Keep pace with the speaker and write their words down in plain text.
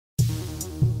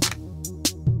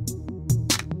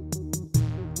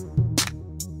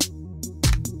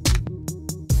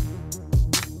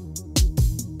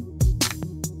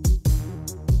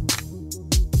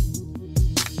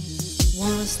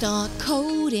start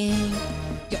coding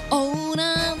your own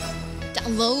app?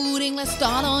 Downloading, let's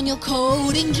start on your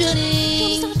coding journey. Do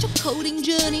you wanna start your coding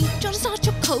journey? Do you wanna start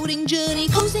your coding journey?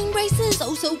 Closing braces,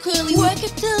 oh so curly. Work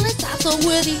it till it's so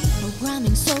worthy.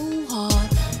 Programming so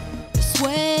hard, you're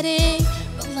sweating.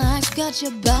 Relax, got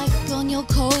your back on your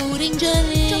coding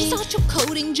journey. Do you wanna start your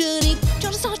coding journey? Do you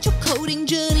wanna start your coding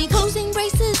journey? Closing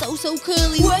braces, oh so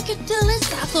curly. Work it till it's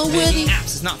so worthy. Making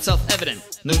apps is not self-evident.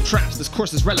 No traps, this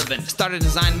course is relevant. Start in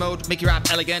design mode, make your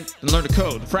app elegant, and learn to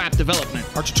code for app development.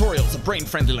 Our tutorials are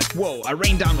brain-friendly like, whoa, I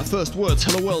rained down my first words,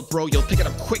 hello world bro. You'll pick it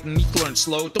up quick and need to learn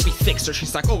slow. Don't be thick, searching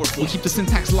Stack Overflow. We'll keep the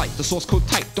syntax light, the source code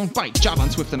tight. Don't bite, Java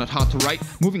and Swift are not hard to write.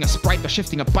 Moving a sprite by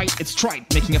shifting a byte, it's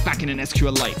trite. Making a backend in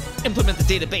SQLite. Implement the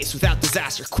database without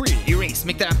disaster. Query, erase,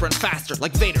 make that app run faster.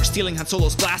 Like Vader, stealing Han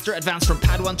Solo's blaster. Advance from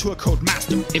Padawan to a code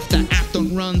master. If that app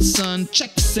don't run, son,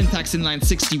 check the syntax in line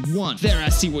 61. There I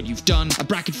see what you've done. A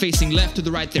bracket facing left, to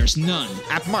the right there's none.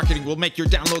 App marketing will make your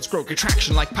downloads grow. Get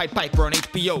traction like Pied Piper on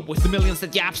HBO. With the millions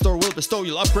that the App Store will bestow,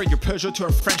 you'll upgrade your Peugeot to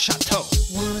a French chateau.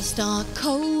 Wanna start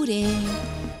coding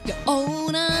your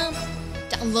own app?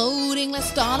 Downloading, let's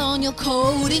start on your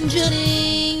coding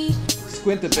journey.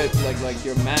 Squint a bit like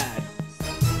you're mad.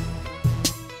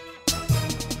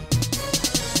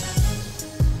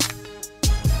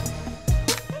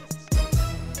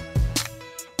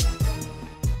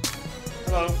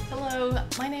 Hello. Hello,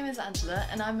 my name is Angela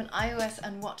and I'm an iOS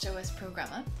and watchOS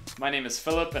programmer. My name is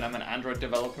Philip and I'm an Android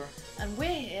developer. And we're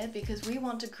here because we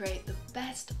want to create the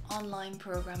best online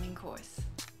programming course.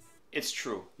 It's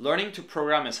true, learning to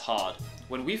program is hard.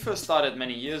 When we first started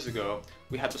many years ago,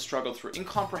 we had to struggle through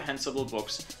incomprehensible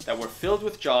books that were filled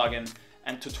with jargon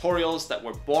and tutorials that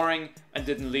were boring and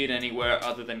didn't lead anywhere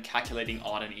other than calculating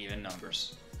odd and even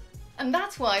numbers. And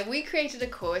that's why we created a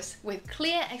course with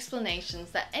clear explanations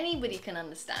that anybody can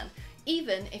understand,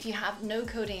 even if you have no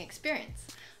coding experience.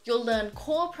 You'll learn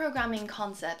core programming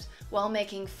concepts while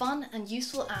making fun and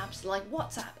useful apps like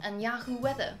WhatsApp and Yahoo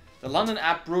Weather. The London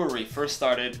app Brewery first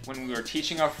started when we were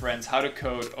teaching our friends how to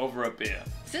code over a beer.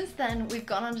 Since then, we've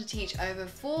gone on to teach over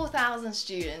 4,000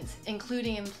 students,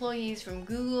 including employees from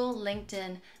Google,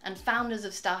 LinkedIn, and founders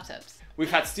of startups.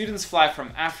 We've had students fly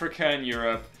from Africa and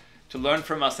Europe to learn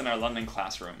from us in our London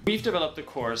classroom. We've developed a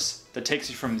course that takes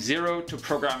you from zero to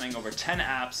programming over 10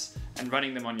 apps and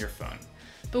running them on your phone.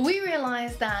 But we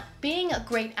realized that being a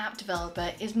great app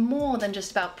developer is more than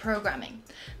just about programming.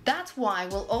 That's why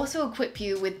we'll also equip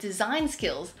you with design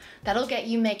skills that'll get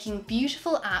you making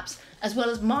beautiful apps, as well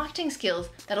as marketing skills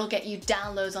that'll get you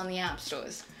downloads on the app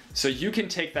stores. So you can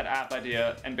take that app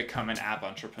idea and become an app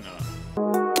entrepreneur.